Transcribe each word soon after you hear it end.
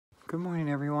Good morning,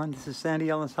 everyone. This is Sandy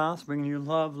Ellis House bringing you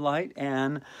love, light,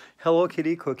 and Hello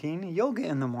Kitty cooking yoga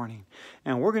in the morning.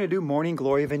 And we're going to do morning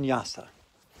glory vinyasa.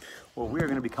 Well, we are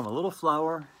going to become a little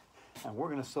flower and we're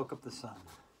going to soak up the sun.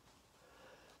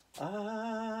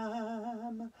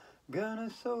 I'm gonna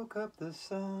soak up the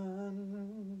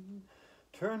sun,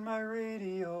 turn my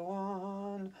radio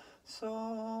on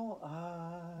so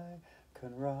I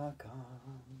can rock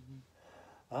on.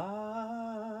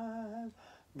 I've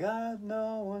got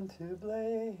no one to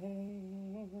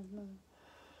blame.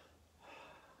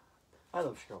 I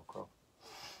love Sheryl Crow.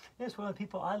 It's one of the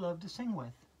people I love to sing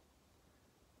with.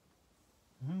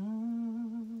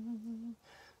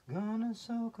 Gonna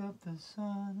soak up the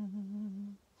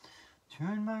sun,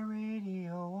 turn my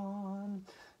radio on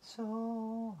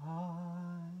so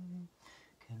I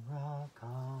can rock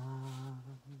on.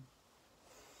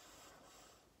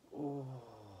 Oh,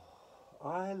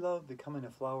 I love becoming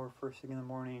a flower first thing in the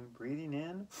morning, breathing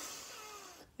in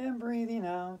and breathing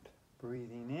out,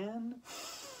 breathing in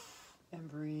and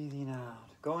breathing out,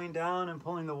 going down and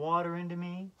pulling the water into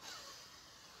me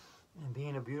and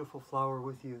being a beautiful flower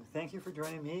with you. Thank you for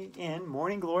joining me in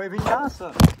Morning Glory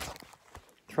Vinyasa.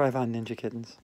 Thrive on, Ninja Kittens.